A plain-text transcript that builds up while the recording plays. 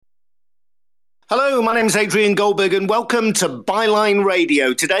Hello, my name is Adrian Goldberg and welcome to Byline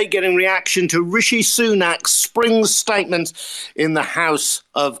Radio. Today getting reaction to Rishi Sunak's spring statement in the House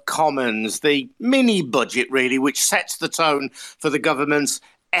of Commons. The mini budget really, which sets the tone for the government's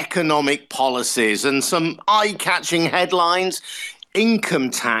economic policies, and some eye-catching headlines.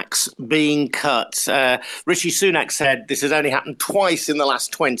 Income tax being cut. Rishi Sunak said this has only happened twice in the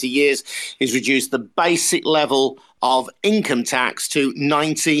last 20 years. He's reduced the basic level of income tax to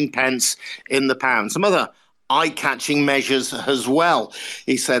 19 pence in the pound. Some other eye-catching measures as well.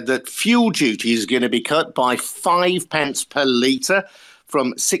 He said that fuel duty is going to be cut by 5 pence per litre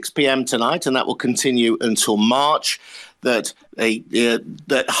from 6 p.m. tonight, and that will continue until March. That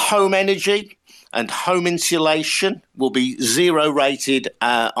home energy and home insulation will be zero rated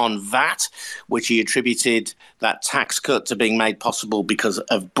on VAT, which he attributed that tax cut to being made possible because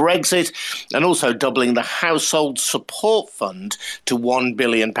of Brexit, and also doubling the household support fund to £1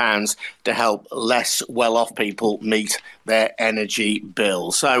 billion to help less well-off people meet their energy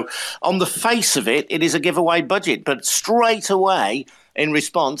bills. So on the face of it, it is a giveaway budget, but straight away, in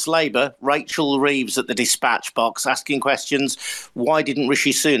response, Labour, Rachel Reeves at the dispatch box asking questions, why didn't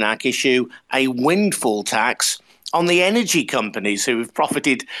Rishi Sunak issue a windfall tax on the energy companies who have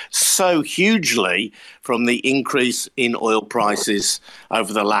profited so hugely from the increase in oil prices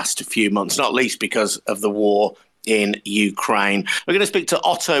over the last few months, not least because of the war in Ukraine. We're going to speak to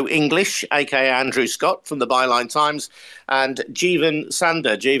Otto English, aka Andrew Scott from the Byline Times, and Jeevan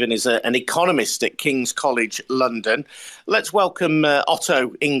Sander. Jeevan is an economist at King's College London. Let's welcome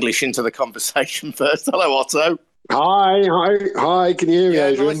Otto English into the conversation first. Hello, Otto. Hi. Can you hear me,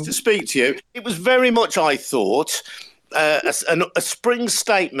 Adrian? Nice to speak to you. It was very much, I thought, a spring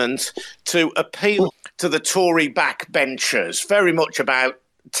statement to appeal to the Tory backbenchers, very much about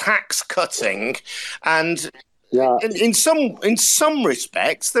tax cutting, and in some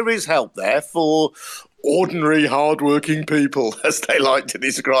respects there is help there for ordinary, hard-working people, as they like to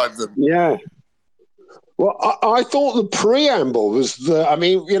describe them. Yeah. Well, I thought the preamble was from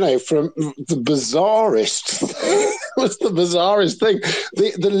the bizarrest was the bizarrest thing.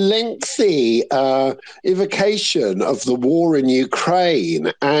 The lengthy evocation of the war in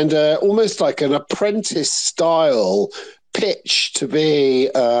Ukraine and almost like an apprentice-style pitch to be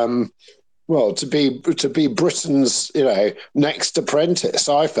to be Britain's, next apprentice.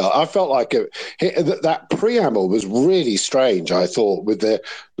 I felt like that preamble was really strange. I thought with it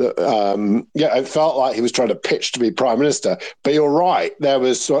felt like he was trying to pitch to be Prime Minister. But you're right, there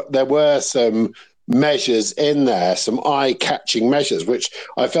were some measures in there, some eye-catching measures, which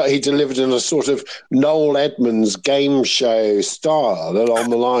I felt he delivered in a sort of Noel Edmonds game show style, along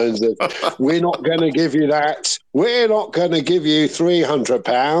the lines of, we're not going to give you that, we're not going to give you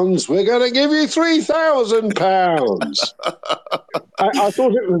 £300, we're going to give you £3,000. I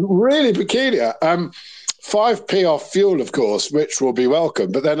thought it was really peculiar. 5p off fuel, of course, which will be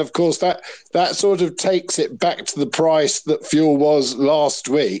welcome. But then, of course, that sort of takes it back to the price that fuel was last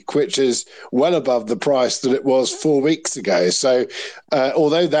week, which is well above the price that it was 4 weeks ago. So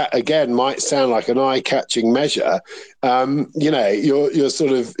although that, again, might sound like an eye-catching measure, you're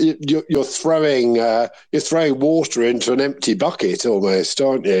throwing water into an empty bucket almost,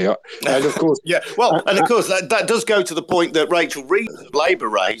 aren't you? And of course, that does go to the point that Rachel Reeves of Labour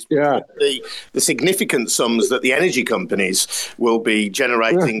raised. Yeah, the significant sums that the energy companies will be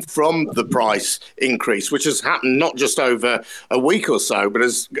generating from the price increase, which has happened not just over a week or so, but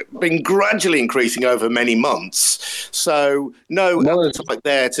has been gradually increasing over many months. So no appetite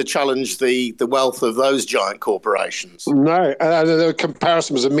there to challenge the wealth of those giant corporations. No, the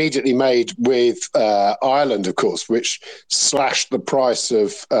comparison was immediately made with Ireland, of course, which slashed the price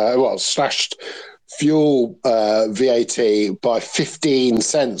of slashed fuel VAT by 15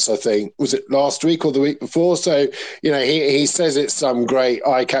 cents, I think. Was it last week or the week before? So, he says it's some great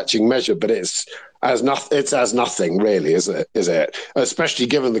eye-catching measure, but it's as nothing really, is it? Especially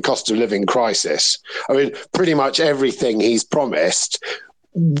given the cost of living crisis. I mean, pretty much everything he's promised,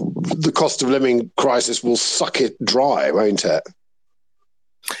 the cost of living crisis will suck it dry, won't it?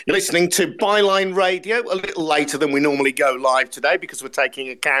 You're listening to Byline Radio, a little later than we normally go live today because we're taking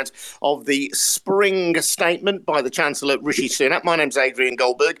account of the spring statement by the Chancellor Rishi Sunak. My name's Adrian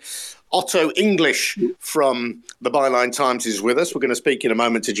Goldberg. Otto English from the Byline Times is with us. We're going to speak in a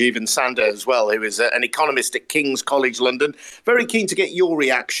moment to Jeevan Sander as well, who is an economist at King's College London. Very keen to get your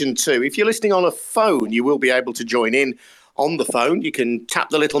reaction too. If you're listening on a phone, you will be able to join in on the phone, you can tap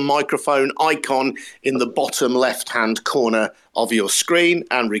the little microphone icon in the bottom left-hand corner of your screen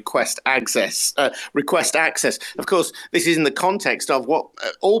and request access. Of course, this is in the context of what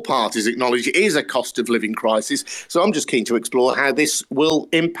all parties acknowledge is a cost of living crisis. So I'm just keen to explore how this will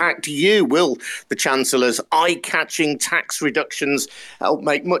impact you. Will the Chancellor's eye-catching tax reductions help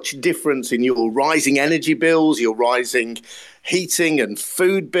make much difference in your rising energy bills, your rising heating and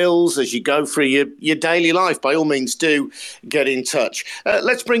food bills as you go through your daily life? By all means, do get in touch.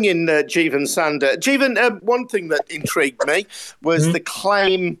 Let's bring in Jeevan Sander. Jeevan, one thing that intrigued me was the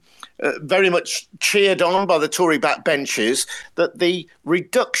claim, very much cheered on by the Tory backbenchers, that the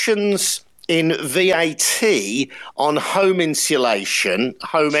reductions in VAT on home insulation,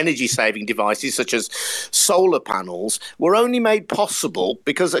 home energy saving devices such as solar panels, were only made possible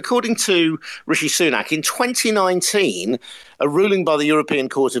because, according to Rishi Sunak, in 2019, a ruling by the European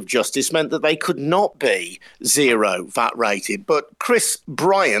Court of Justice meant that they could not be zero VAT rated. But Chris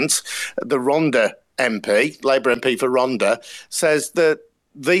Bryant, the Rhondda MP, Labour MP for Rhondda, says that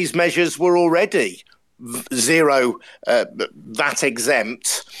these measures were already zero VAT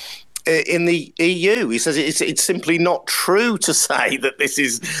exempt in the EU. He says it's simply not true to say that this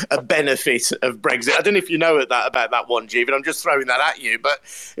is a benefit of Brexit. I don't know if you know about that one, Jeevan. I'm just throwing that at you. But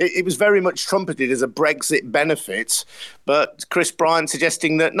it was very much trumpeted as a Brexit benefit. But Chris Bryant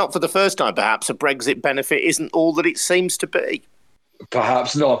suggesting that, not for the first time perhaps, a Brexit benefit isn't all that it seems to be.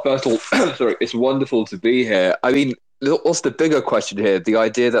 Perhaps not. First of all, sorry, it's wonderful to be here. I mean, what's the bigger question here? The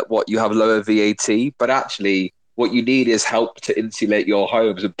idea that you have lower VAT, but actually what you need is help to insulate your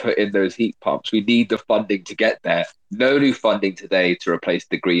homes and put in those heat pumps. We need the funding to get there. No new funding today to replace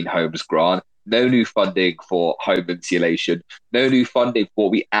the Green Homes Grant. No new funding for home insulation. No new funding for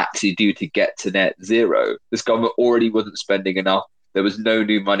what we actually do to get to net zero. This government already wasn't spending enough. There was no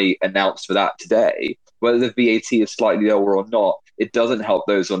new money announced for that today. Whether the VAT is slightly lower or not, it doesn't help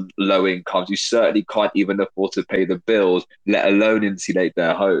those on low incomes. You certainly can't even afford to pay the bills, let alone insulate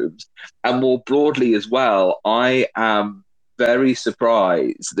their homes. And more broadly as well, I am very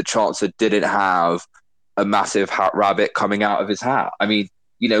surprised the Chancellor didn't have a massive hat rabbit coming out of his hat. I mean,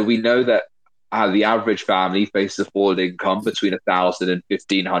 we know that the average family faces a fall income between £1,000 and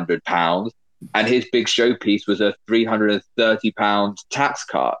 £1,500. And his big showpiece was a £330 tax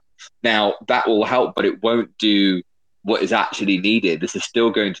cut. Now, that will help, but it won't do what is actually needed. This is still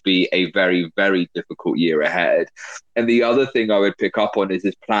going to be a very, very difficult year ahead. And the other thing I would pick up on is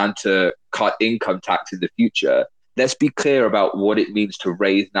his plan to cut income tax in the future. Let's be clear about what it means to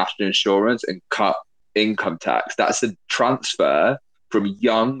raise national insurance and cut income tax. That's a transfer from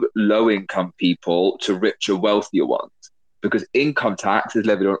young, low-income people to richer, wealthier ones, because income tax is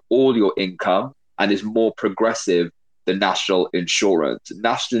levied on all your income and is more progressive than national insurance.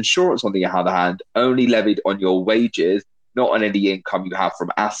 National insurance, on the other hand, only levied on your wages, not on any income you have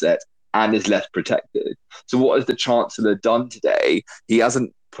from assets, and is less protected. So what has the Chancellor done today? He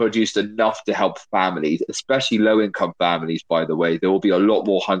hasn't produced enough to help families, especially low-income families, by the way. There will be a lot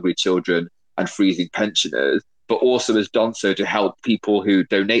more hungry children and freezing pensioners, but also has done so to help people who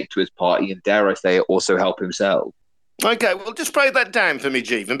donate to his party and, dare I say it, also help himself. OK, well, just break that down for me,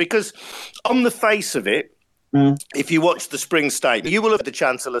 Jeevan, because on the face of it, if you watch the Spring Statement, you will have the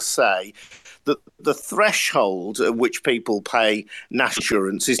Chancellor say that the threshold at which people pay national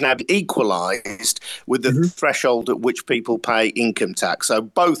insurance is now equalised with the threshold at which people pay income tax. So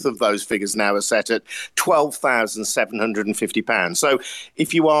both of those figures now are set at £12,750. So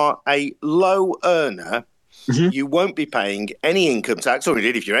if you are a low earner, you won't be paying any income tax, or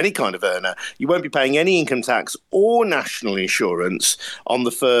indeed if you're any kind of earner, you won't be paying any income tax or national insurance on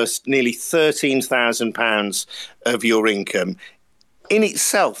the first nearly £13,000 of your income. In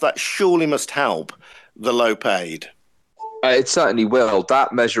itself, that surely must help the low paid. It certainly will.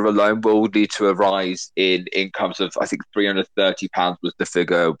 That measure alone will lead to a rise in incomes of, I think, £330 was the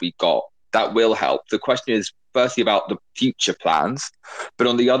figure we got. That will help. The question is, firstly, about the future plans. But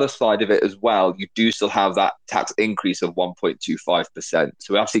on the other side of it as well, you do still have that tax increase of 1.25%.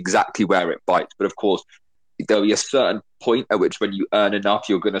 So that's exactly where it bites. But of course, there'll be a certain point at which when you earn enough,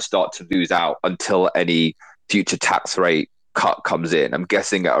 you're going to start to lose out until any future tax rate cut comes in. I'm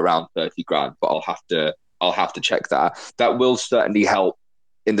guessing at around 30 grand, but I'll have to check that. That will certainly help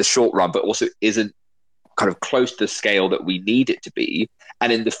in the short run, but also isn't kind of close to the scale that we need it to be.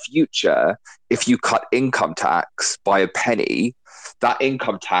 And in the future, if you cut income tax by a penny, that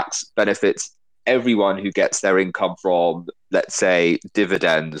income tax benefits everyone who gets their income from, let's say,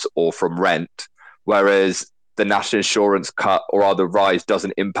 dividends or from rent, whereas the national insurance cut or other rise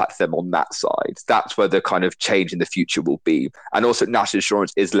doesn't impact them on that side. That's where the kind of change in the future will be. And also national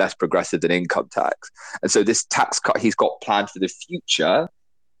insurance is less progressive than income tax. And so this tax cut he's got planned for the future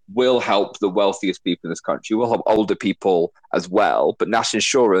will help the wealthiest people in this country, will help older people as well. But national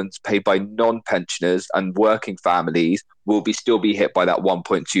insurance paid by non-pensioners and working families will still be hit by that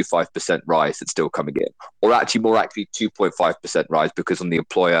 1.25% rise that's still coming in, or actually more likely 2.5% rise because on the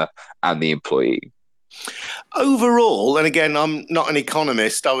employer and the employee. Overall, and again, I'm not an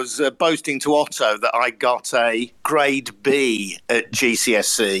economist, I was boasting to Otto that I got a grade B at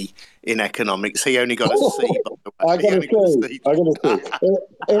GCSE in economics. He only got a C, by the way. I got a C.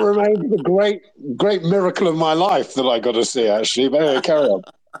 It remains the great miracle of my life that I got a C, actually. But anyway, carry on.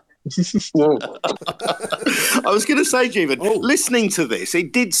 I was going to say, Jeevan, listening to this,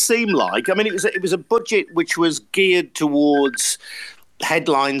 it did seem like, I mean, it was a budget which was geared towards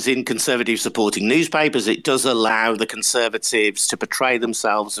headlines in Conservative supporting newspapers. It does allow the Conservatives to portray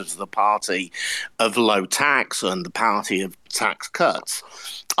themselves as the party of low tax and the party of tax cuts.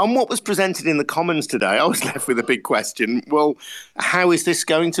 On what was presented in the Commons today, I was left with a big question. Well, how is this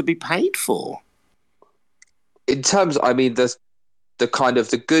going to be paid for? In terms, I mean, the kind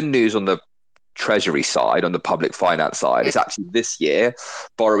of the good news on the Treasury side, on the public finance side, is actually this year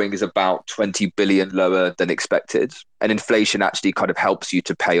borrowing is about 20 billion lower than expected, and inflation actually kind of helps you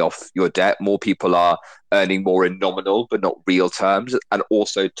to pay off your debt. More people are earning more in nominal but not real terms, and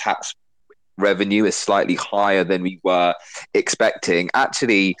also tax revenue is slightly higher than we were expecting.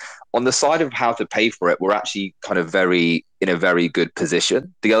 Actually, on the side of how to pay for it, we're actually kind of in a very good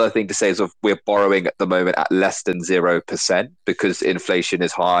position. The other thing to say is we're borrowing at the moment at less than 0% because inflation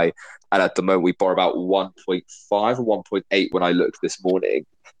is high. And at the moment, we borrow about 1.5 or 1.8 when I looked this morning.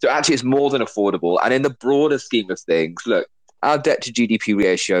 So actually, it's more than affordable. And in the broader scheme of things, look, our debt to GDP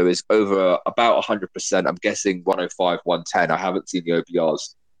ratio is over about 100%. I'm guessing 105, 110. I haven't seen the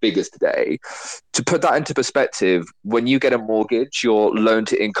OBR's figures today. To put that into perspective, when you get a mortgage, your loan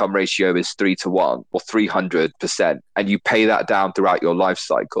to income ratio is 3-1 or 300%, and you pay that down throughout your life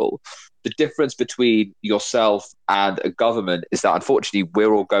cycle. The difference between yourself and a government is that unfortunately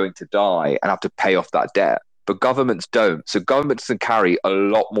we're all going to die and have to pay off that debt, but governments don't. So governments can carry a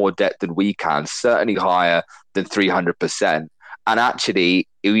lot more debt than we can, certainly higher than 300%. And actually,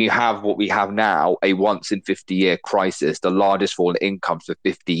 if you have what we have now, a once in 50-year crisis, the largest fall in incomes for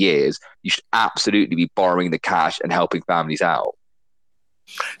 50 years, you should absolutely be borrowing the cash and helping families out.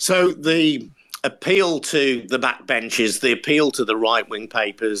 So the appeal to the backbenchers, the appeal to the right-wing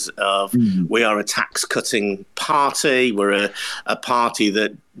papers of we are a tax-cutting party, we're a party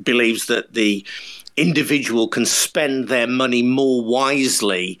that believes that the individual can spend their money more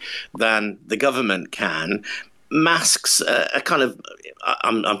wisely than the government can, masks a kind of,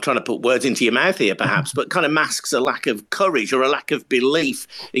 I'm trying to put words into your mouth here perhaps, but kind of masks a lack of courage or a lack of belief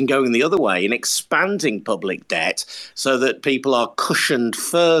in going the other way, in expanding public debt so that people are cushioned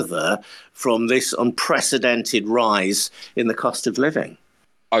further from this unprecedented rise in the cost of living.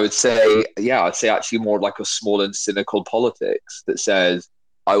 I'd say actually more like a small and cynical politics that says,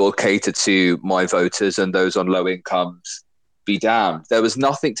 I will cater to my voters and those on low incomes be damned. There was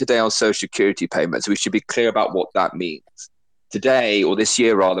nothing today on social security payments. We should be clear about what that means. Today, or this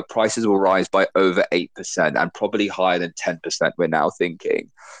year rather, prices will rise by over 8% and probably higher than 10%, we're now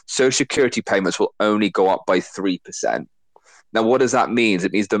thinking. Social security payments will only go up by 3%. Now, what does that mean?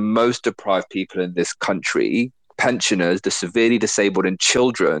 It means the most deprived people in this country, pensioners, the severely disabled and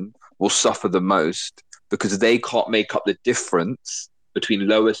children, will suffer the most because they can't make up the difference between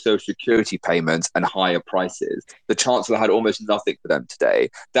lower social security payments and higher prices. The Chancellor had almost nothing for them today.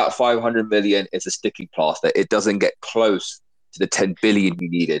 That 500 million is a sticking plaster. It doesn't get close to the 10 billion you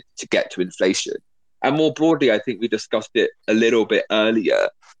needed to get to inflation. And more broadly, I think we discussed it a little bit earlier.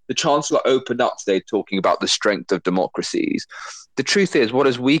 The Chancellor opened up today talking about the strength of democracies. The truth is, what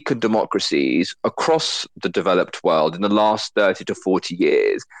has weakened democracies across the developed world in the last 30 to 40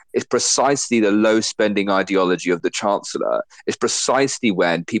 years is precisely the low spending ideology of the Chancellor. It's precisely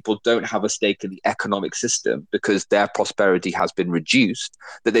when people don't have a stake in the economic system because their prosperity has been reduced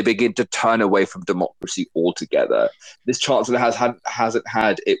that they begin to turn away from democracy altogether. This Chancellor hasn't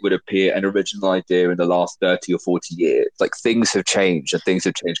had, it would appear, an original idea in the last 30 or 40 years. Like, things have changed, and things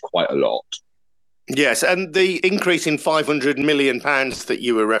have changed quite a lot. Yes, and the increase in £500 million that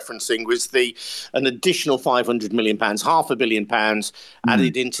you were referencing was an additional £500 million, £500 million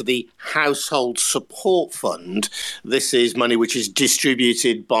added into the Household Support Fund. This is money which is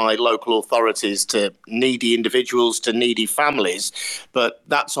distributed by local authorities to needy individuals, to needy families, but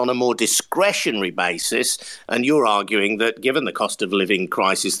that's on a more discretionary basis. And you're arguing that given the cost of living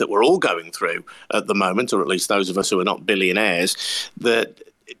crisis that we're all going through at the moment, or at least those of us who are not billionaires, that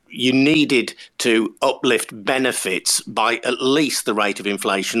you needed to uplift benefits by at least the rate of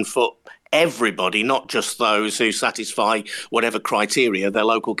inflation for everybody, not just those who satisfy whatever criteria their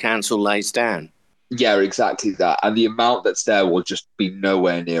local council lays down. Yeah, exactly that. And the amount that's there will just be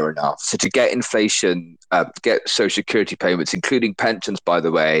nowhere near enough. So to get inflation, get social security payments, including pensions, by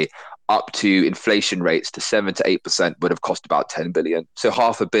the way, up to inflation rates to 7 to 8% would have cost about 10 billion. So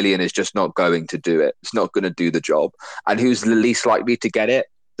 £500 million is just not going to do it. It's not going to do the job. And who's the least likely to get it?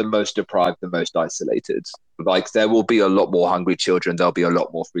 The most deprived, the most isolated. Like, there will be a lot more hungry children. There'll be a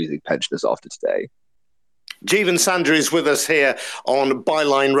lot more freezing pensioners after today. Jeevan Sander is with us here on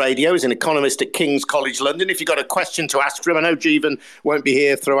Byline Radio. He's an economist at King's College London. If you've got a question to ask for him, I know Jeevan won't be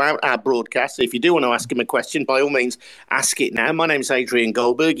here throughout our broadcast. So if you do want to ask him a question, by all means, ask it now. My name's Adrian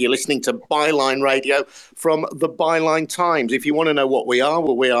Goldberg. You're listening to Byline Radio from the Byline Times. If you want to know what we are,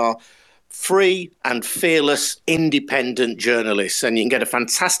 well, we are free and fearless independent journalists, and you can get a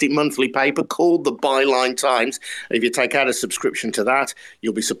fantastic monthly paper called the Byline Times. If you take out a subscription to that,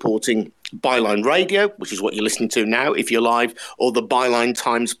 you'll be supporting Byline Radio, which is what you're listening to now if you're live, or the Byline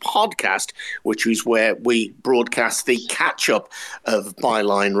Times podcast, which is where we broadcast the catch-up of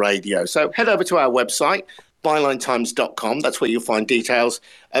Byline Radio. So head over to our website, bylinetimes.com. That's where you'll find details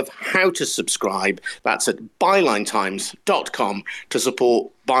of how to subscribe. That's at bylinetimes.com to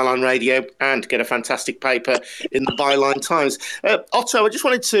support Byline Radio and get a fantastic paper in the Byline Times. Otto, I just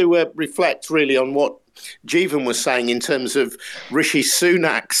wanted to reflect really on what Jeevan was saying in terms of Rishi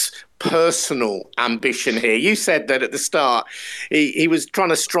Sunak's personal ambition here. You said that at the start he was trying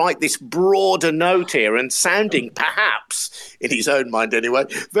to strike this broader note here and sounding, perhaps, in his own mind anyway,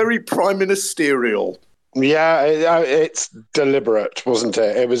 very prime ministerial. Yeah, it's deliberate, wasn't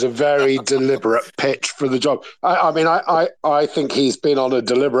it? It was a very deliberate pitch for the job. I think he's been on a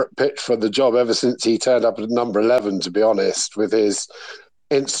deliberate pitch for the job ever since he turned up at number 11, to be honest, with his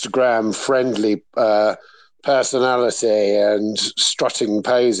Instagram-friendly personality and strutting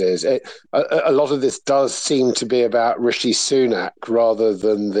poses. A lot of this does seem to be about Rishi Sunak rather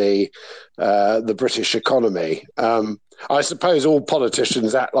than the British economy. I suppose all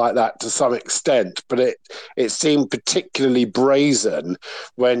politicians act like that to some extent, but it seemed particularly brazen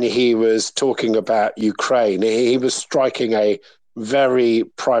when he was talking about Ukraine. He was striking a very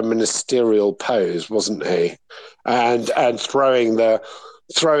prime ministerial pose, wasn't he? And throwing the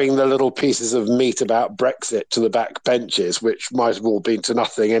little pieces of meat about Brexit to the back benches, which might have all been to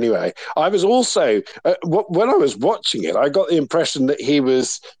nothing anyway. I was also, when I was watching it, I got the impression that he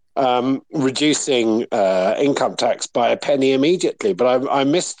was reducing income tax by a penny immediately, but I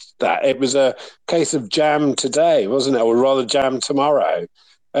missed that. It was a case of jam today, wasn't it, or rather jam tomorrow.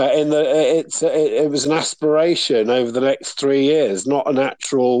 It was an aspiration over the next 3 years, not an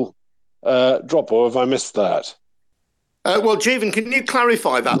actual drop. Or have I missed that? Well, Jeevan, can you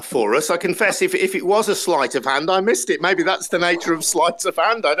clarify that for us? I confess, if it was a sleight of hand, I missed it. Maybe that's the nature of sleights of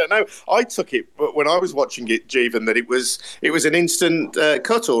hand. I don't know. I took it when I was watching it, Jeevan, that it was an instant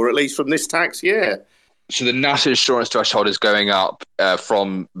cut, or at least from this tax year. So the national insurance threshold is going up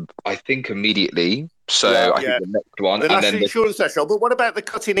from, I think, immediately. So yeah, I think the next one. The national insurance threshold. But what about the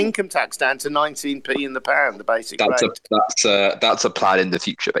cut in income tax down to 19p in the pound, the basic rate? That's a plan in the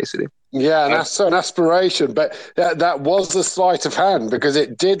future, basically. Yeah, and that's an aspiration, but that was a sleight of hand, because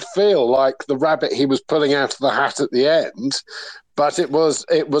it did feel like the rabbit he was pulling out of the hat at the end, but it was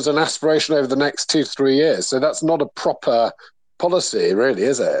an aspiration over the next 2 to 3 years. So that's not a proper policy, really,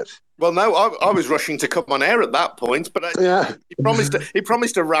 is it? Well, no, I was rushing to come on air at that point, but he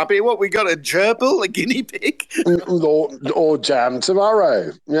promised a rabbit. What, we got a gerbil, a guinea pig? or jam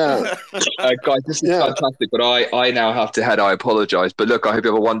tomorrow. Yeah. Guys, this is fantastic, but I now have to head. I apologise. But look, I hope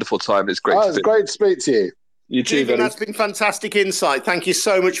you have a wonderful time. It's great great to speak to you. You too, Jeevan, that's been fantastic insight. Thank you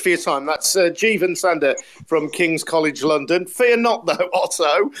so much for your time. That's Jeevan Sander from King's College London. Fear not, though,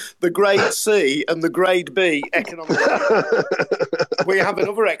 Otto, the grade C and the grade B economic. We have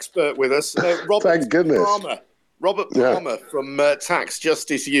another expert with us, Robert Thank goodness. Palmer. Robert Palmer from Tax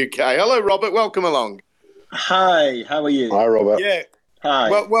Justice UK. Hello, Robert. Welcome along. Hi. How are you? Hi, Robert. Yeah.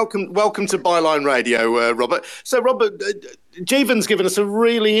 Hi. Well, welcome to Byline Radio, Robert. So, Robert, Jeevan's given us a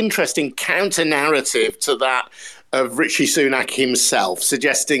really interesting counter-narrative to that of Rishi Sunak himself,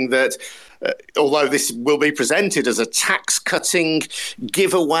 suggesting that although this will be presented as a tax-cutting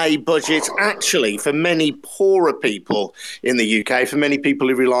giveaway budget, actually, for many poorer people in the UK, for many people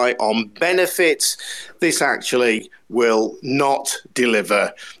who rely on benefits, this actually will not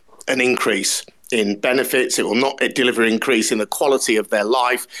deliver an increase in benefits. It will not deliver an increase in the quality of their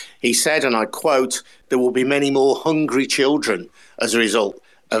life. He said, and I quote, "There will be many more hungry children as a result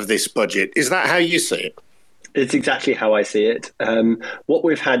of this budget." Is that how you see it? It's exactly how I see it. What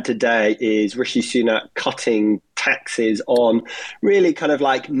we've had today is Rishi Sunak cutting taxes on really kind of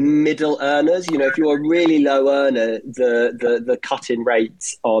like middle earners. You know, if you're a really low earner, the cut in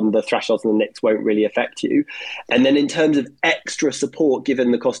rates on the thresholds and the NICs won't really affect you. And then in terms of extra support,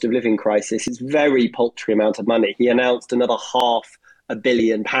 given the cost of living crisis, it's very paltry amount of money. He announced another £500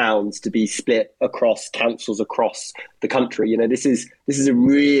 million to be split across councils across the country. You know, this is a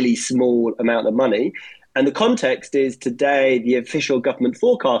really small amount of money. And the context is today, the official government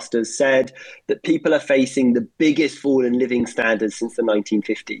forecasters said that people are facing the biggest fall in living standards since the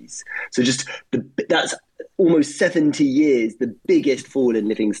 1950s. So that's almost 70 years, the biggest fall in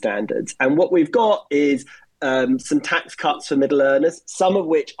living standards. And what we've got is some tax cuts for middle earners, some of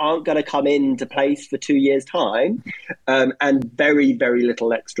which aren't going to come into place for 2 years' time, and very, very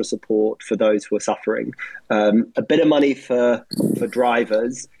little extra support for those who are suffering. A bit of money for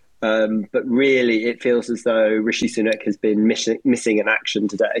drivers. But really, it feels as though Rishi Sunak has been missing in action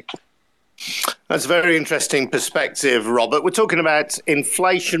today. That's a very interesting perspective, Robert. We're talking about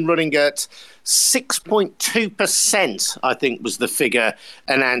inflation running at 6.2%, I think was the figure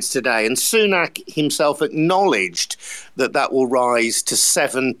announced today. And Sunak himself acknowledged that will rise to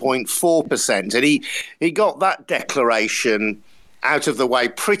 7.4%. And he got that declaration out of the way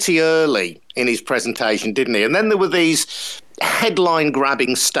pretty early in his presentation, didn't he? And then there were these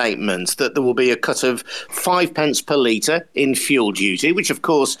headline-grabbing statements that there will be a cut of 5 pence per litre in fuel duty, which, of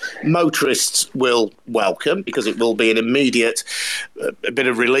course, motorists will welcome because it will be an immediate a bit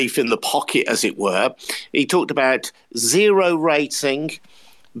of relief in the pocket, as it were. He talked about zero rating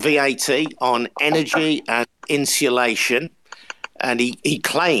VAT on energy and insulation. And he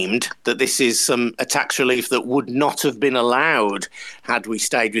claimed that this is a tax relief that would not have been allowed had we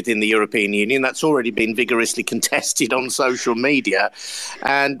stayed within the European Union. That's already been vigorously contested on social media.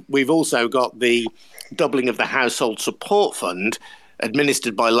 And we've also got the doubling of the Household Support Fund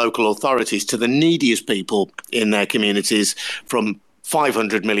administered by local authorities to the neediest people in their communities from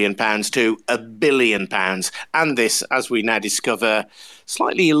 £500 million to £1 billion. And this, as we now discover,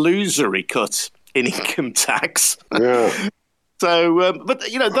 slightly illusory cut in income tax. Yeah. So, but,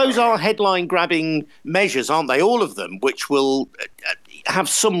 you know, those are headline-grabbing measures, aren't they? All of them, which will have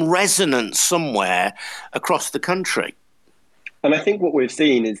some resonance somewhere across the country. And I think what we've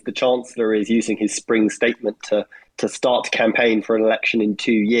seen is the Chancellor is using his spring statement to start to campaign for an election in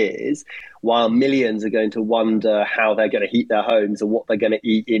 2 years, while millions are going to wonder how they're going to heat their homes and what they're going to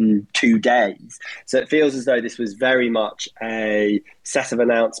eat in 2 days. So it feels as though this was very much a set of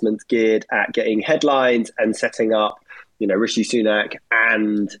announcements geared at getting headlines and setting up, you know, Rishi Sunak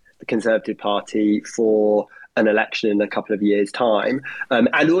and the Conservative Party for an election in a couple of years' time.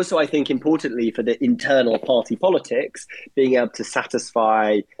 And also, I think, importantly, for the internal party politics, being able to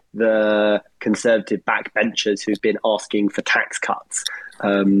satisfy the Conservative backbenchers who've been asking for tax cuts.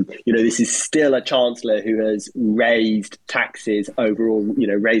 You know, this is still a Chancellor who has raised taxes overall, you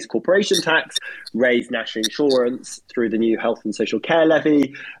know, raised corporation tax, raised national insurance through the new health and social care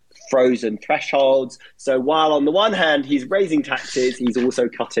levy, frozen thresholds. So while on the one hand he's raising taxes, he's also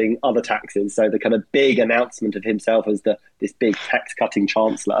cutting other taxes. So the kind of big announcement of himself as this big tax-cutting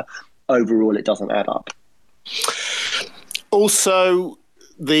chancellor, overall it doesn't add up. Also,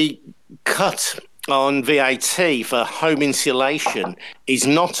 the cut on VAT for home insulation is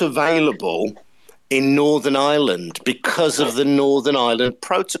not available in Northern Ireland because of the Northern Ireland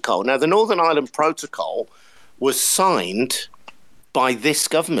Protocol. Now, the Northern Ireland Protocol was signed by this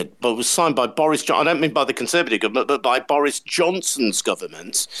government, but was signed by Boris Johnson. I don't mean by the Conservative government, but by Boris Johnson's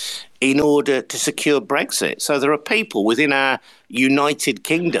government in order to secure Brexit. So there are people within our United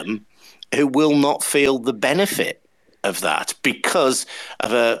Kingdom who will not feel the benefit of that because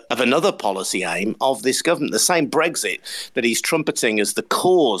of another policy aim of this government, the same Brexit that he's trumpeting as the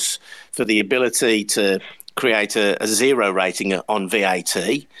cause for the ability to create a zero rating on VAT.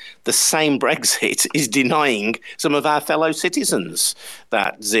 The same Brexit is denying some of our fellow citizens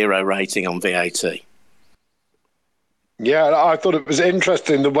that zero rating on VAT. Yeah, I thought it was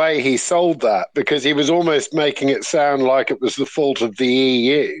interesting the way he sold that, because he was almost making it sound like it was the fault of the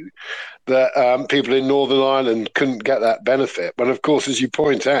EU that people in Northern Ireland couldn't get that benefit. But of course, as you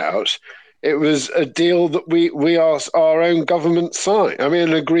point out, It was a deal that we asked our own government sign. I mean,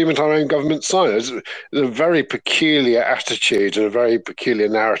 an agreement our own government signed. It's a very peculiar attitude and a very peculiar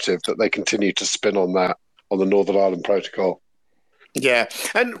narrative that they continue to spin on that, on the Northern Ireland Protocol. Yeah.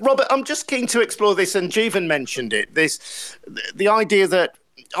 And Robert, I'm just keen to explore this, and Jeevan mentioned it, the idea that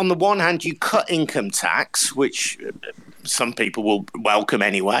on the one hand, you cut income tax, which some people will welcome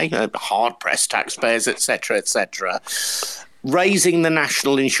anyway, hard-pressed taxpayers, etc., etc., raising the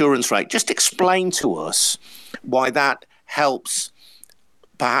national insurance rate. Just explain to us why that helps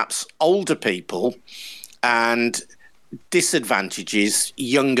perhaps older people and disadvantages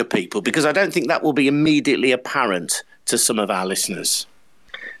younger people, because I don't think that will be immediately apparent to some of our listeners.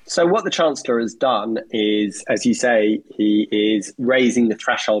 So what the Chancellor has done is, as you say, he is raising the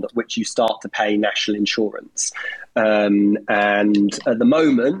threshold at which you start to pay national insurance. And at the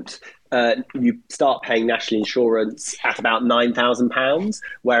moment, you start paying national insurance at about £9,000,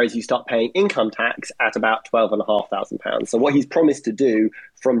 whereas you start paying income tax at about £12,500. So what he's promised to do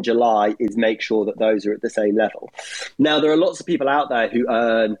from July is make sure that those are at the same level. Now, there are lots of people out there who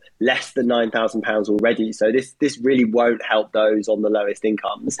earn less than £9,000 already. So this really won't help those on the lowest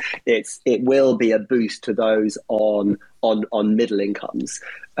incomes. It will be a boost to those on middle incomes.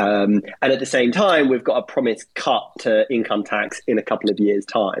 And at the same time, we've got a promised cut to income tax in a couple of years'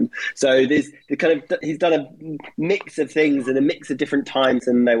 time. So he's done a mix of things and a mix of different times,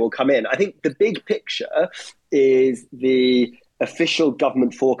 and they will come in. I think the big picture is the official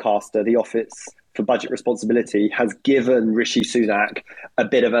government forecaster, the Office for Budget Responsibility, has given Rishi Sunak a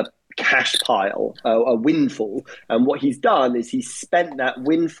bit of a cash pile, a windfall. And what he's done is he's spent that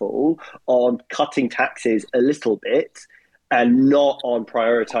windfall on cutting taxes a little bit and not on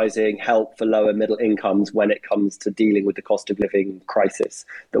prioritising help for lower middle incomes when it comes to dealing with the cost of living crisis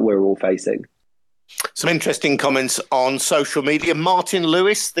that we're all facing. Some interesting comments on social media. Martin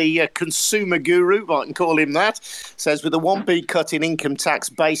Lewis, the consumer guru, if I can call him that, says with a 1p cut in income tax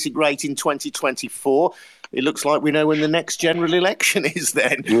basic rate in 2024, it looks like we know when the next general election is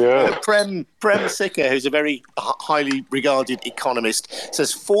then. Yeah. Prem Sikka, who's a very highly regarded economist,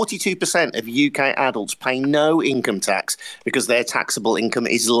 says 42% of UK adults pay no income tax because their taxable income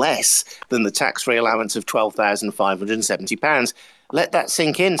is less than the tax-free allowance of £12,570. Let that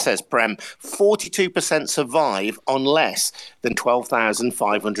sink in, says Prem. 42% survive on less than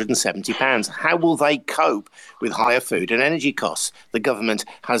 £12,570. How will they cope with higher food and energy costs? The government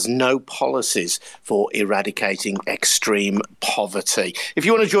has no policies for eradicating extreme poverty. If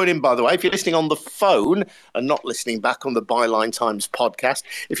you want to join in, by the way, if you're listening on the phone and not listening back on the Byline Times podcast,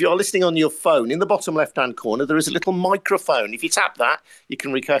 if you are listening on your phone, in the bottom left-hand corner, there is a little microphone. If you tap that, you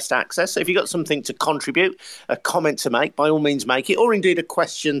can request access. So if you've got something to contribute, a comment to make, by all means make it, or indeed a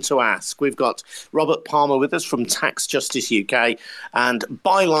question to ask. We've got Robert Palmer with us from Tax Justice UK and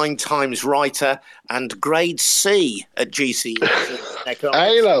Byline Times writer and grade C at GC.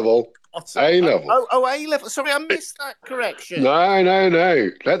 A-level. A-level. Oh, A-level. Sorry, I missed that correction. No.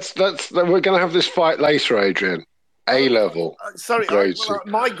 We're going to have this fight later, Adrian. A-level. Sorry,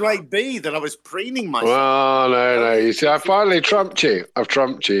 my grade B that I was preening myself. Oh, no. You see, I finally trumped you. I've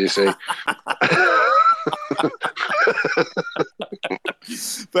trumped you see.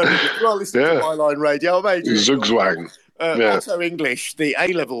 Very good. Well, listen to Byline Radio. I'm Adrian. Zugzwang. Also English, the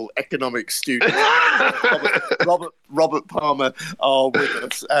A-level economics student, Robert Palmer, are with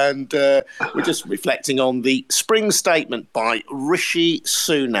us. And we're just reflecting on the spring statement by Rishi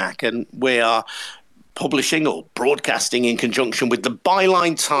Sunak. And we are publishing or broadcasting in conjunction with the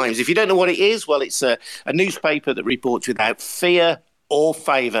Byline Times. If you don't know what it is, well, it's a newspaper that reports without fear or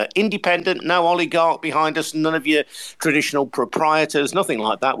favour. Independent, no oligarch behind us, none of your traditional proprietors, nothing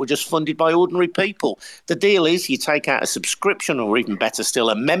like that. We're just funded by ordinary people. The deal is you take out a subscription, or even better still,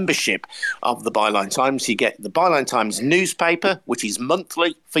 a membership of the Byline Times. You get the Byline Times newspaper, which is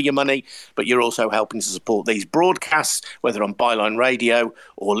monthly for your money, but you're also helping to support these broadcasts, whether on Byline Radio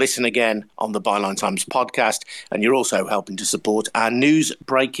or listen again on the Byline Times podcast. And you're also helping to support our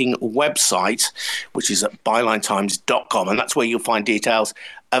news-breaking website, which is at bylinetimes.com. And that's where you'll find details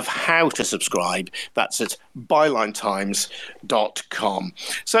of how to subscribe. That's at bylinetimes.com.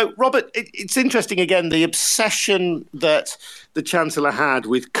 So, Robert, it's interesting, again, the obsession that the Chancellor had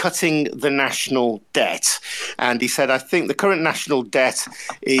with cutting the national debt. And he said, I think the current national debt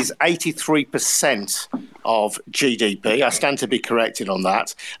is 83% of GDP. I stand to be corrected on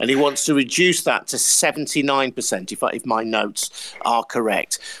that. And he wants to reduce that to 79%, if my notes are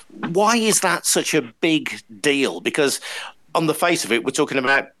correct. Why is that such a big deal? Because on the face of it, we're talking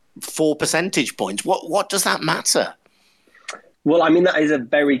about 4 percentage points. What does that matter? Well, I mean, that is a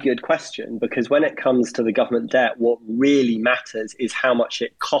very good question, because when it comes to the government debt, what really matters is how much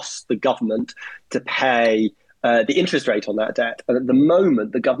it costs the government to pay the interest rate on that debt. And at the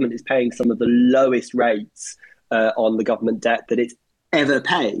moment, the government is paying some of the lowest rates on the government debt that it's ever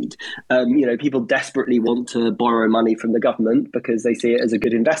paid. People desperately want to borrow money from the government because they see it as a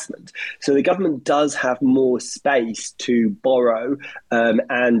good investment. So the government does have more space to borrow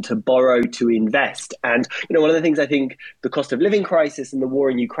and to borrow to invest. And, one of the things I think the cost of living crisis and the war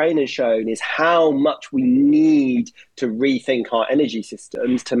in Ukraine has shown is how much we need to rethink our energy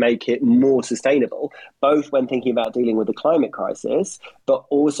systems to make it more sustainable, both when thinking about dealing with the climate crisis, but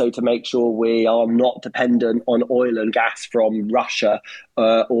also to make sure we are not dependent on oil and gas from Russia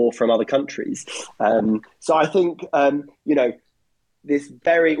or from other countries. So I think, this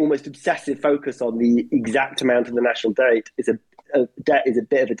very almost obsessive focus on the exact amount of the national debt is a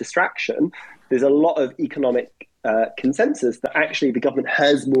bit of a distraction. There's a lot of economic consensus that actually the government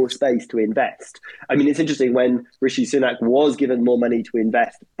has more space to invest. I mean, it's interesting, when Rishi Sunak was given more money to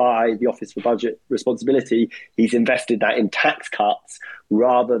invest by the Office for Budget Responsibility, he's invested that in tax cuts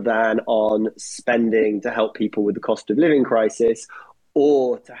rather than on spending to help people with the cost of living crisis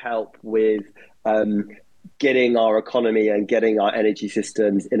or to help with getting our economy and getting our energy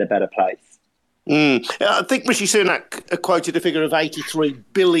systems in a better place. I think Rishi Sunak quoted a figure of £83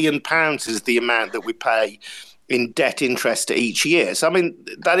 billion as the amount that we pay in debt interest each year. So, I mean,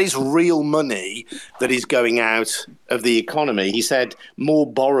 that is real money that is going out of the economy. He said more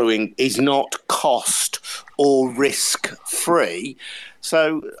borrowing is not cost or risk-free.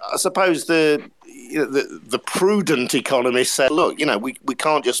 So I suppose the prudent economists said, look, we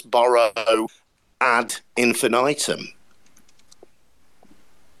can't just borrow ad infinitum.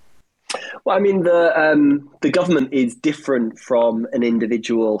 Well, I mean, the government is different from an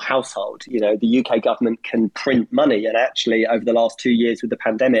individual household. The UK government can print money, and actually over the last 2 years with the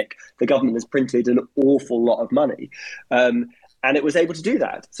pandemic, the government has printed an awful lot of money. And it was able to do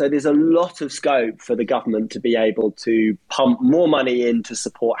that. So there's a lot of scope for the government to be able to pump more money in to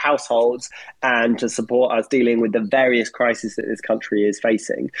support households and to support us dealing with the various crises that this country is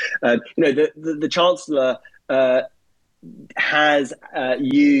facing. The Chancellor has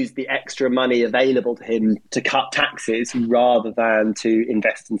used the extra money available to him to cut taxes rather than to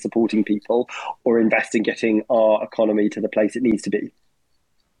invest in supporting people or invest in getting our economy to the place it needs to be.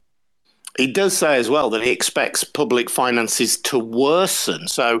 He does say as well that he expects public finances to worsen.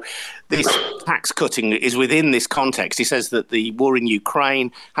 So this tax cutting is within this context. He says that the war in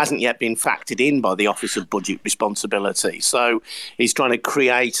Ukraine hasn't yet been factored in by the Office of Budget Responsibility. So he's trying to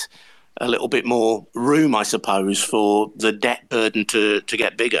create a little bit more room, I suppose, for the debt burden to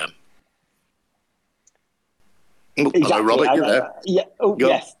get bigger. Exactly. Hello, Robert, you there? Yeah. Oh,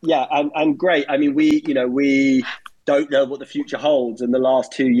 yes. Yeah. And great. I mean, we don't know what the future holds, and the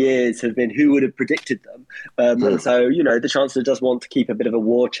last 2 years have been who would have predicted them. And so, the Chancellor does want to keep a bit of a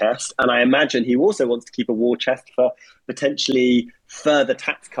war chest, and I imagine he also wants to keep a war chest for potentially further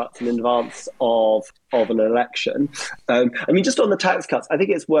tax cuts in advance of an election. I mean, just on the tax cuts, I think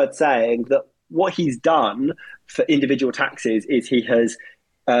it's worth saying that what he's done for individual taxes is he has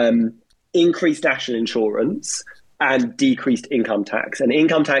increased national insurance and decreased income tax. And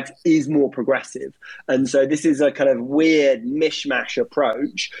income tax is more progressive. And so this is a kind of weird mishmash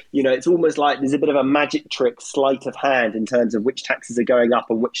approach. It's almost like there's a bit of a magic trick sleight of hand in terms of which taxes are going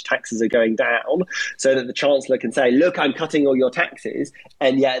up and which taxes are going down, so that the Chancellor can say, look, I'm cutting all your taxes.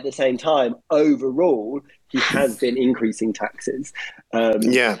 And yet at the same time, overall, he has been increasing taxes. But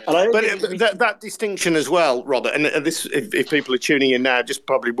that distinction as well, Robert, and this, if people are tuning in now, just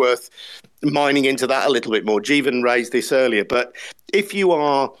probably worth mining into that a little bit more. Jeevan raised this earlier, but if you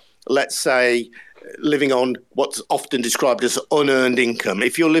are, let's say, living on what's often described as unearned income,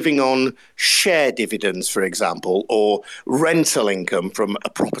 if you're living on share dividends, for example, or rental income from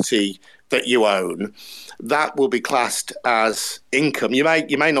a property that you own, that will be classed as income. You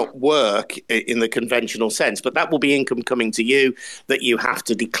may not work in the conventional sense, but that will be income coming to you that you have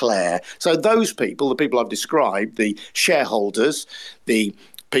to declare. So those people, the people I've described, the shareholders, the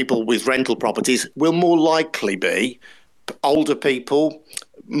people with rental properties, will more likely be older people,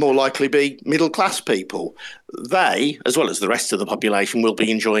 more likely be middle-class people. They, as well as the rest of the population, will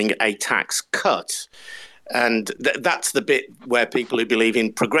be enjoying a tax cut. And that's the bit where people who believe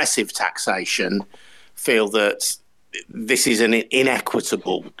in progressive taxation feel that this is an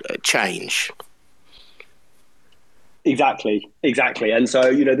inequitable change. Exactly. And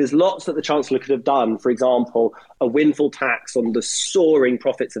so, there's lots that the Chancellor could have done. For example, a windfall tax on the soaring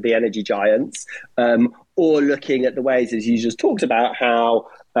profits of the energy giants, or looking at the ways, as you just talked about, how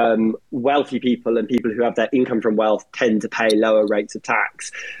wealthy people and people who have their income from wealth tend to pay lower rates of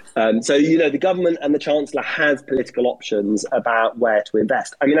tax. So, the government and the Chancellor has political options about where to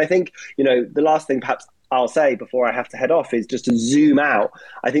invest. I mean, I think, the last thing perhaps I'll say before I have to head off is just to zoom out.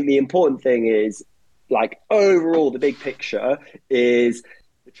 I think the important thing is, overall, the big picture is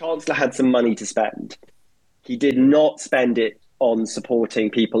the Chancellor had some money to spend. He did not spend it on supporting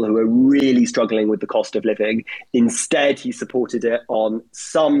people who are really struggling with the cost of living. Instead, he supported it on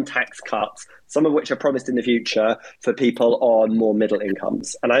some tax cuts, some of which are promised in the future for people on more middle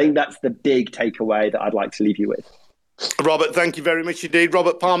incomes. And I think that's the big takeaway that I'd like to leave you with. Robert, thank you very much indeed.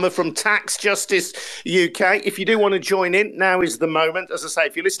 Robert Palmer from Tax Justice UK. If you do want to join in, now is the moment. As I say,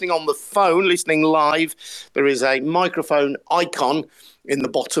 if you're listening on the phone, listening live, there is a microphone icon in the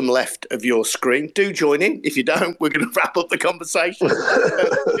bottom left of your screen. Do join in. If you don't, we're going to wrap up the conversation.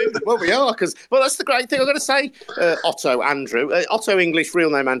 Well, we are, because, that's the great thing. I've got to say, Otto Andrew, Otto English, real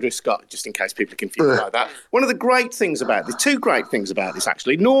name Andrew Scott, just in case people are confused by that. One of the great things about this, two great things about this,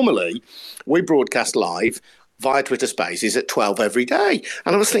 actually. Normally, we broadcast live via Twitter Spaces at 12 every day.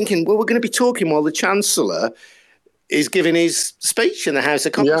 And I was thinking, well, we're going to be talking while the Chancellor is giving his speech in the House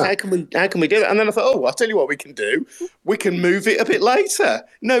of Commons. Yeah. How can we do that? And then I thought, I'll tell you what we can do. We can move it a bit later.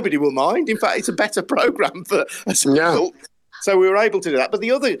 Nobody will mind. In fact, it's a better programme for us. Yeah. So we were able to do that. But the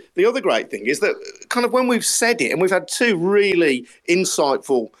other great thing is that kind of when we've said it, and we've had two really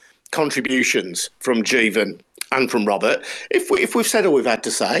insightful contributions from Jeevan and from Robert, if we've said all we've had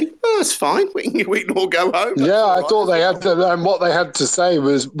to say, that's fine. We can all go home. Yeah, I thought they had to, and what they had to say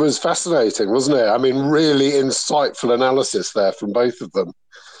was fascinating, wasn't it? I mean, really insightful analysis there from both of them.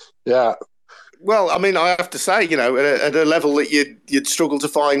 Yeah. Well, I mean, I have to say, at a level that you'd struggle to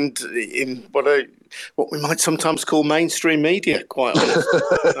find in what we might sometimes call mainstream media, quite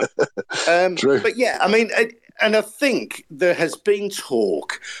honestly. True. But yeah, I mean, and I think there has been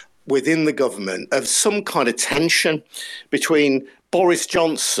talk within the government of some kind of tension between Boris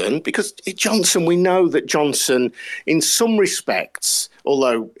Johnson, because we know that Johnson, in some respects,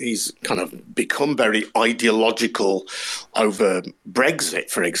 although he's kind of become very ideological over Brexit,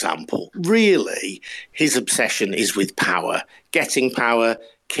 for example, really his obsession is with power, getting power,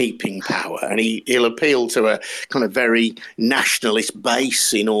 keeping power, and he'll appeal to a kind of very nationalist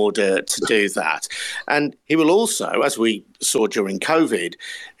base in order to do that. And he will also, as we saw during COVID,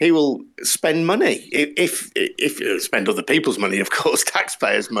 he will spend money, if spend other people's money, of course,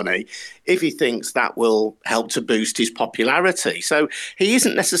 taxpayers' money, if he thinks that will help to boost his popularity. So he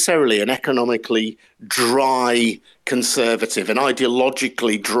isn't necessarily an economically dry conservative, an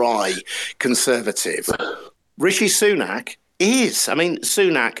ideologically dry conservative. Rishi Sunak is. I mean,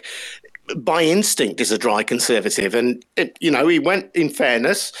 Sunak, by instinct, is a dry conservative. And, he went, in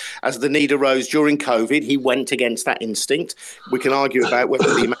fairness, as the need arose during COVID, he went against that instinct. We can argue about whether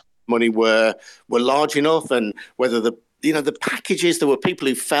the amount of money were large enough and whether the packages, there were people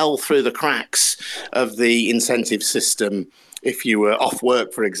who fell through the cracks of the incentive system if you were off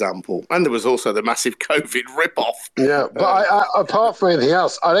work, for example. And there was also the massive COVID rip-off. Yeah, but I, apart from anything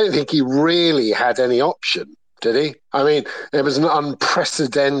else, I don't think he really had any option. Did he? I mean, it was an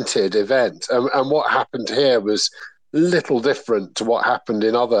unprecedented event. And what happened here was little different to what happened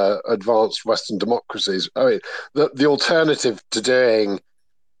in other advanced Western democracies. I mean, the alternative to doing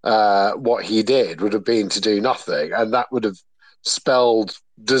what he did would have been to do nothing. And that would have spelled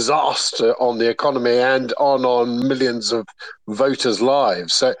disaster on the economy and on millions of voters'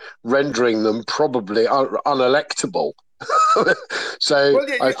 lives, so rendering them probably unelectable. So well,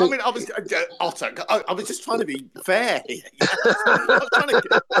 yeah, Otto, I was just trying to be fair here. I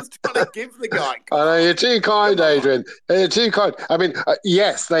was trying to give the guy. I know, you're too kind, Adrian. You're too kind. I mean,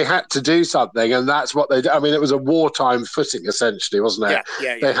 yes, they had to do something, and that's what they did. I mean, it was a wartime footing, essentially, wasn't it?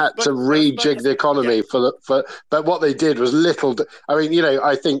 Yeah. They had to rejig the economy but what they did was little. I mean,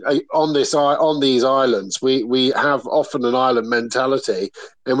 I think on these islands, we have often an island mentality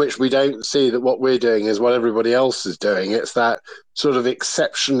in which we don't see that what we're doing is what everybody else is doing. It's that sort of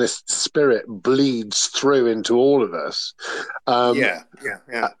exceptionist spirit bleeds through into all of us. Yeah.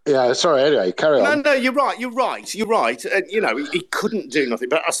 Sorry. Anyway, carry on. No. You're right. He couldn't do nothing,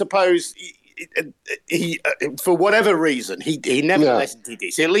 but I suppose he for whatever reason, he nevertheless did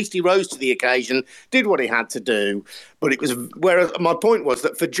it. So at least he rose to the occasion, did what he had to do. But it was, whereas my point was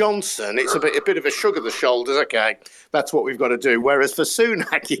that for Johnson, it's a bit of a shrug of the shoulders. Okay, that's what we've got to do. Whereas for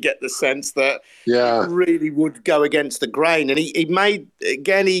Sunak, you get the sense that he really would go against the grain. And he made,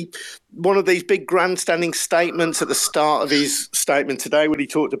 again, one of these big grandstanding statements at the start of his statement today when he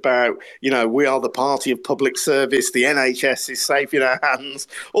talked about, we are the party of public service, the NHS is safe in our hands,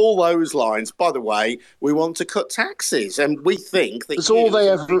 all those lines. By the way, we want to cut taxes, and we think that... It's all they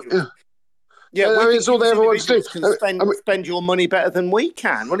ever... Yeah, it's all they ever want to do. Can spend your money better than we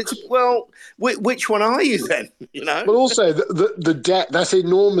can. Which one are you then? But also the debt, that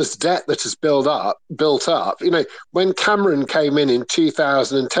enormous debt that has built up. When Cameron came in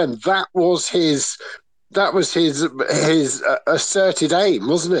 2010, that was his asserted aim,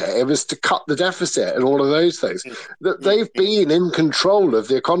 wasn't it? It was to cut the deficit and all of those things. That they've been in control of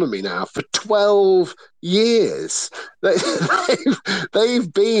the economy now for 12 years.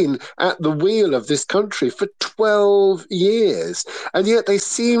 They've been at the wheel of this country for 12 years, and yet they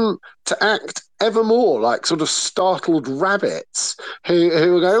seem to act ever more like sort of startled rabbits who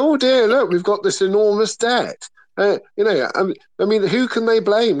are going, oh dear, look, we've got this enormous debt. I mean, who can they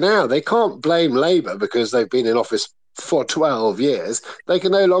blame now? They can't blame Labour because they've been in office for 12 years. They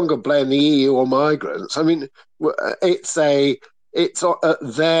can no longer blame the EU or migrants. I mean, it's on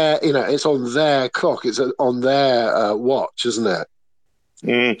their clock. It's on their watch, isn't it?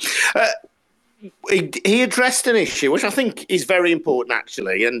 He addressed an issue which I think is very important,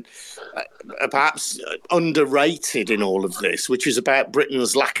 actually, and perhaps underrated in all of this, which is about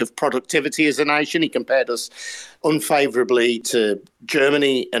Britain's lack of productivity as a nation. He compared us unfavourably to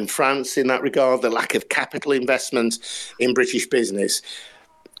Germany and France in that regard, the lack of capital investment in British business.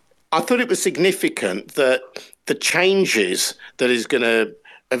 I thought it was significant that the changes that is going to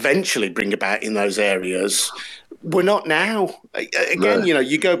eventually bring about in those areas were not now. Again,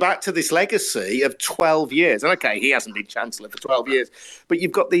 you go back to this legacy of 12 years. And okay, he hasn't been Chancellor for 12 years, but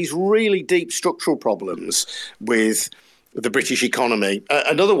you've got these really deep structural problems with the British economy.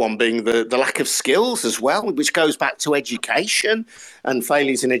 Another one being the lack of skills as well, which goes back to education and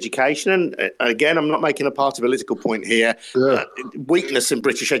failures in education. And again, I'm not making a party political point here. Weakness in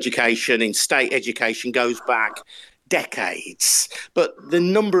British education, in state education, goes back decades. But the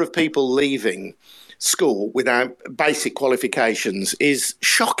number of people leaving school without basic qualifications is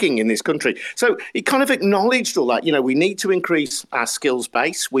shocking in this country. So he kind of acknowledged all that. We need to increase our skills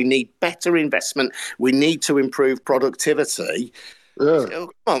base. We need better investment. We need to improve productivity. Yeah.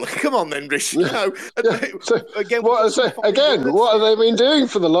 Come on then, Rishi. So, again, what have they been doing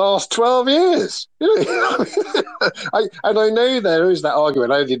for the last 12 years? I know there is that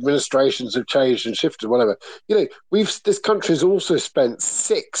argument, the administrations have changed and shifted, whatever. This country has also spent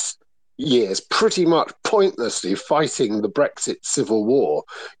 6 years pretty much pointlessly fighting the Brexit civil war.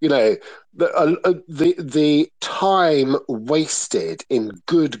 The time wasted in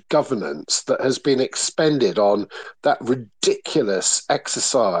good governance that has been expended on that ridiculous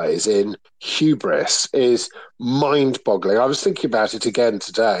exercise in hubris is mind-boggling. I was thinking about it again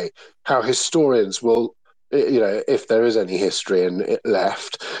today, how historians will, if there is any history in it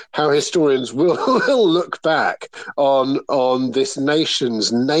left, how historians will look back on this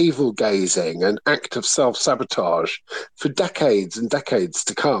nation's navel-gazing and act of self-sabotage for decades and decades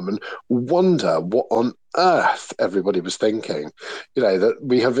to come, and wonder what on earth everybody was thinking. That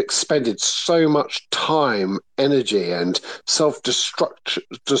we have expended so much time, energy, and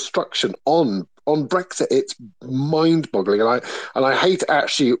self-destruction on Brexit. It's mind-boggling, and I hate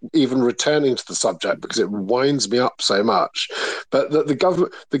actually even returning to the subject because it winds me up so much. But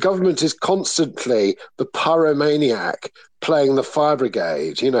the government is constantly the pyromaniac playing the fire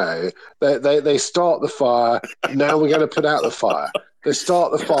brigade. They start the fire, now we're going to put out the fire. They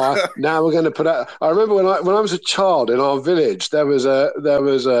start the fire, now we're going to put out. I remember when I was a child in our village, there was a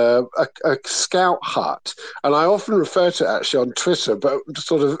scout hut, and I often refer to it actually on Twitter, but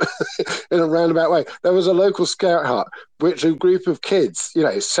sort of in a roundabout way. There was a local scout hut which a group of kids,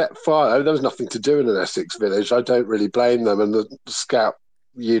 set fire. There was nothing to do in an Essex village. I don't really blame them, and the scout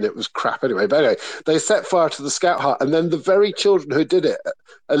unit was crap anyway. But anyway, they set fire to the scout hut, and then the very children who did it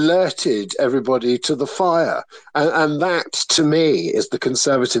alerted everybody to the fire. And that, to me, is the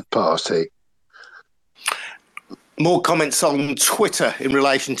Conservative Party. More comments on Twitter in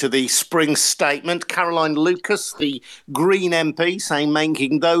relation to the spring statement. Caroline Lucas, the Green MP, saying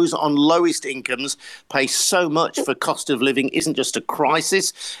making those on lowest incomes pay so much for cost of living isn't just a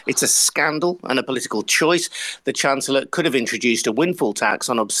crisis, it's a scandal and a political choice. The Chancellor could have introduced a windfall tax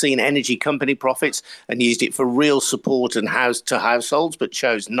on obscene energy company profits and used it for real support and to households, but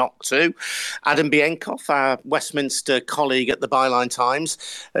chose not to. Adam Bienkov, our Westminster colleague at the Byline Times,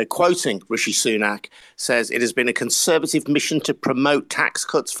 quoting Rishi Sunak, says it has been a Conservative mission to promote tax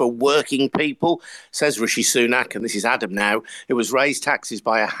cuts for working people, says Rishi Sunak, and this is Adam now, who has raised taxes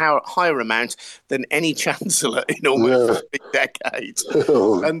by a higher amount than any chancellor in almost 3 decades.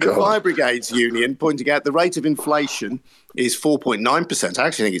 And the Fire Brigades Union pointing out the rate of inflation is 4.9%. I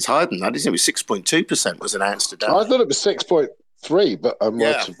actually think it's higher than that, isn't it? It was 6.2% was announced today. I thought it was 6.3, but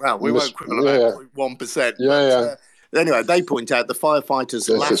we won't quibble about 1%. Yeah. Anyway, they point out the firefighters'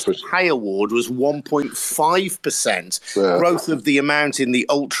 last pay award was 1.5%. Growth of the amount in the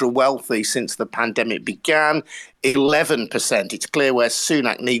ultra-wealthy since the pandemic began, 11%. It's clear where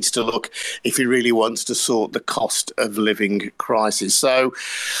Sunak needs to look if he really wants to sort the cost of living crisis. So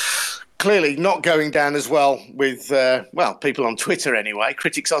clearly not going down as well with, people on Twitter anyway,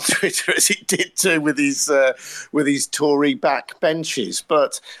 critics on Twitter, as it did too with his Tory backbenches.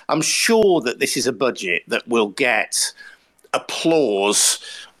 But I'm sure that this is a budget that will get applause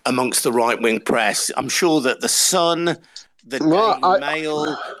amongst the right-wing press. I'm sure that The Sun, the Daily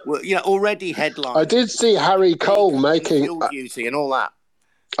Mail, already headlines. I did see Harry Cole making duty and all that.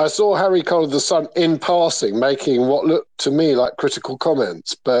 I saw Harry Cole of The Sun in passing making what looked to me like critical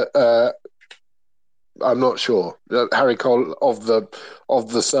comments, but I'm not sure. Harry Cole of the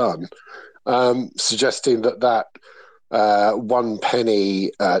Sun suggesting that 1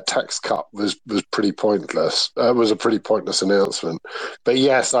 penny tax cut was pretty pointless. Was a pretty pointless announcement. But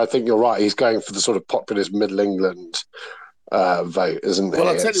yes, I think you're right. He's going for the sort of populist Middle England vote, isn't it? Well,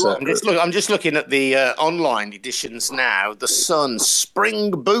 I'll tell you what, I'm just looking at the online editions now. The Sun,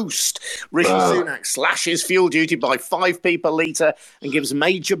 spring boost. Rishi Sunak slashes fuel duty by 5p per litre and gives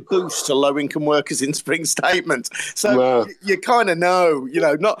major boost to low-income workers in spring statement. So you kind of know,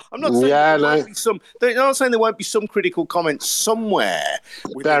 I'm not saying won't be some. They're not saying there won't be some critical comments somewhere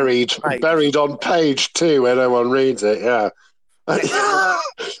buried on page 2 where no one reads it. Yeah.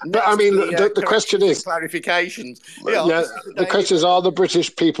 But I mean, the question is clarifications. The question is: are the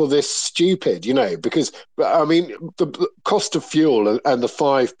British people this stupid? Because I mean, the cost of fuel and the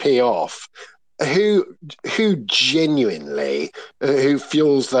 5p off. Who genuinely who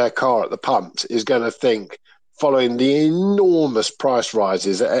fuels their car at the pumps is going to think, following the enormous price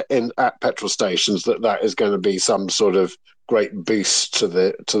rises at petrol stations, that is going to be some sort of great boost to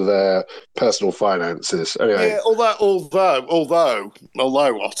their personal finances. Anyway, although Otto,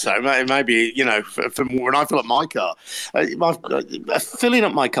 maybe from when I fill up my car, filling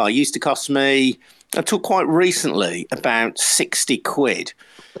up my car used to cost me until quite recently about 60 quid.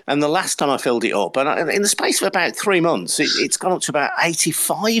 And the last time I filled it up, and in the space of about 3 months, it's gone up to about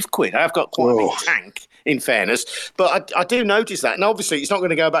 85 quid. I've got quite a big tank, in fairness. But I do notice that. And obviously, it's not going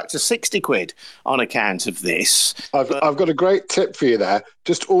to go back to 60 quid on account of this. I've got a great tip for you there.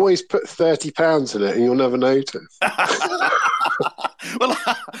 Just always put £30 in it and you'll never notice. Well,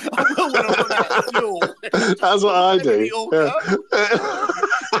 I will when I run out of fuel. That's what I do.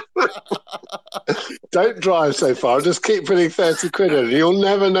 Don't drive so far. Just keep putting 30 quid in. You'll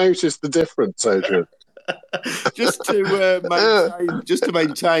never notice the difference, Adrian. just to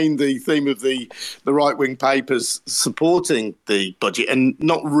maintain the theme of the right-wing papers supporting the budget and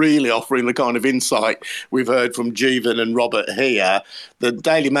not really offering the kind of insight we've heard from Jeevan and Robert here. The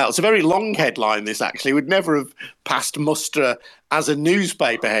Daily Mail, it's a very long headline, this actually, would never have passed muster as a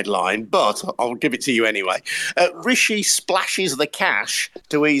newspaper headline, but I'll give it to you anyway. Rishi splashes the cash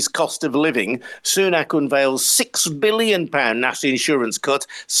to ease cost of living. Sunak unveils £6 billion national insurance cut,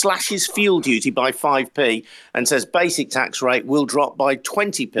 slashes fuel duty by 5p, and says basic tax rate will drop by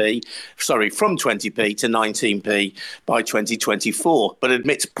from 20p to 19p by 2024, but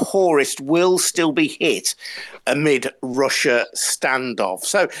admits poorest will still be hit amid Russia standoff.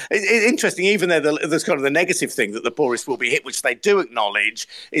 So interesting, even though there's kind of the negative thing that the poorest will be hit, which they do acknowledge,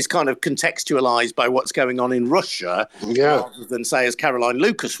 is kind of contextualised by what's going on in Russia, rather than, say, as Caroline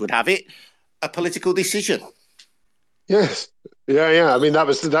Lucas would have it, a political decision. Yes. Yeah. I mean, that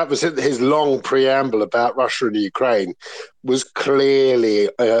was his long preamble about Russia and Ukraine was clearly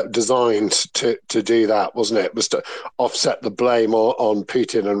designed to do that, wasn't it? It was to offset the blame on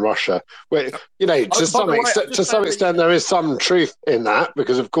Putin and Russia. Where, to some extent, there is some truth in that,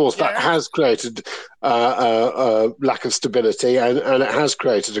 because, of course, that has created a lack of stability and it has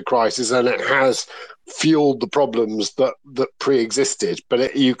created a crisis and it has fueled the problems that pre-existed.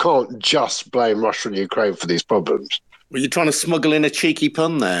 But you can't just blame Russia and Ukraine for these problems. Were you trying to smuggle in a cheeky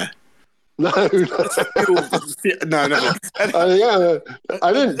pun there? No. No.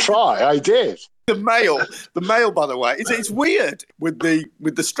 I didn't try. I did. The Mail, by the way, it's weird with the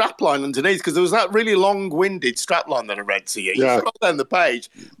strapline underneath, because there was that really long-winded strapline that I read to you. You scroll down the page.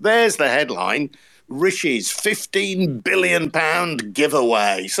 There's the headline. Rishi's £15 billion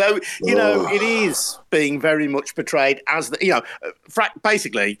giveaway. So, it is being very much portrayed as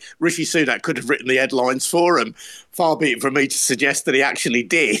basically, Rishi Sunak could have written the headlines for him. Far be it from me to suggest that he actually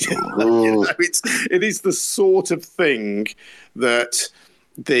did. It is the sort of thing that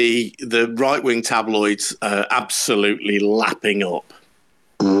the right-wing tabloids are absolutely lapping up.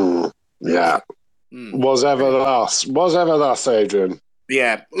 Yeah. Was ever thus, Adrian.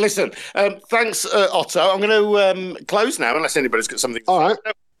 Yeah. Listen, thanks, Otto. I'm going to close now, unless anybody's got something. All right.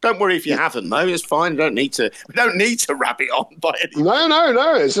 Don't worry if you haven't, though. It's fine. We don't need to wrap it on by any.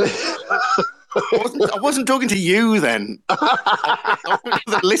 No. It's... I wasn't talking to you then.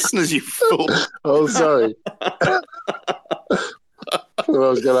 The listeners, you fool. Oh, sorry. I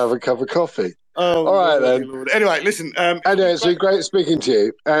was going to have a cup of coffee. Oh, all right, then. Lord. Anyway, listen. Anyway, it's been great speaking to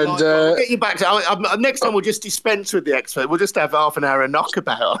you. And I'll get you back to. Next time, we'll just dispense with the expert. We'll just have half an hour of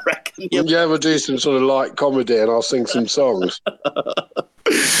knockabout, I reckon. Yeah, we'll do some sort of light comedy, and I'll sing some songs.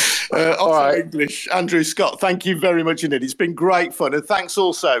 All right. English, Andrew Scott, thank you very much indeed. It's been great fun. And thanks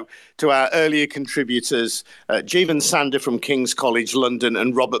also to our earlier contributors, Jeevan Sander from King's College London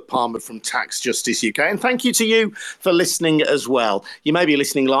and Robert Palmer from Tax Justice UK. And thank you to you for listening as well. You may be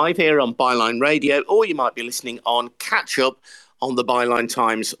listening live here on Byline Radio, or you might be listening on Catch Up on the Byline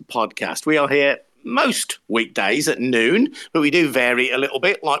Times podcast. We are here most weekdays at noon, but we do vary a little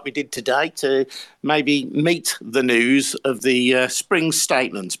bit, like we did today, to maybe meet the news of the spring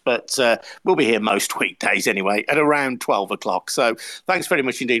statements. But we'll be here most weekdays anyway, at around 12 o'clock. So thanks very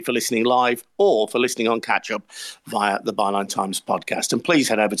much indeed for listening live or for listening on catch-up via the Byline Times podcast. And please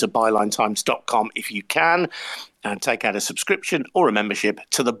head over to bylinetimes.com if you can, and take out a subscription or a membership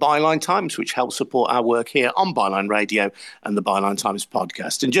to the Byline Times, which helps support our work here on Byline Radio and the Byline Times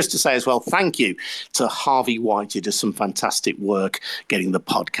podcast. And just to say as well, thank you to Harvey White, who does some fantastic work getting the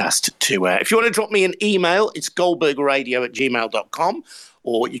podcast to air. If you want to drop me an email, it's goldbergradio@gmail.com,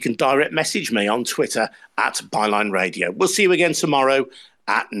 or you can direct message me on Twitter @Byline Radio. We'll see you again tomorrow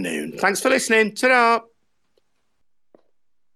at noon. Thanks for listening. Ta-da!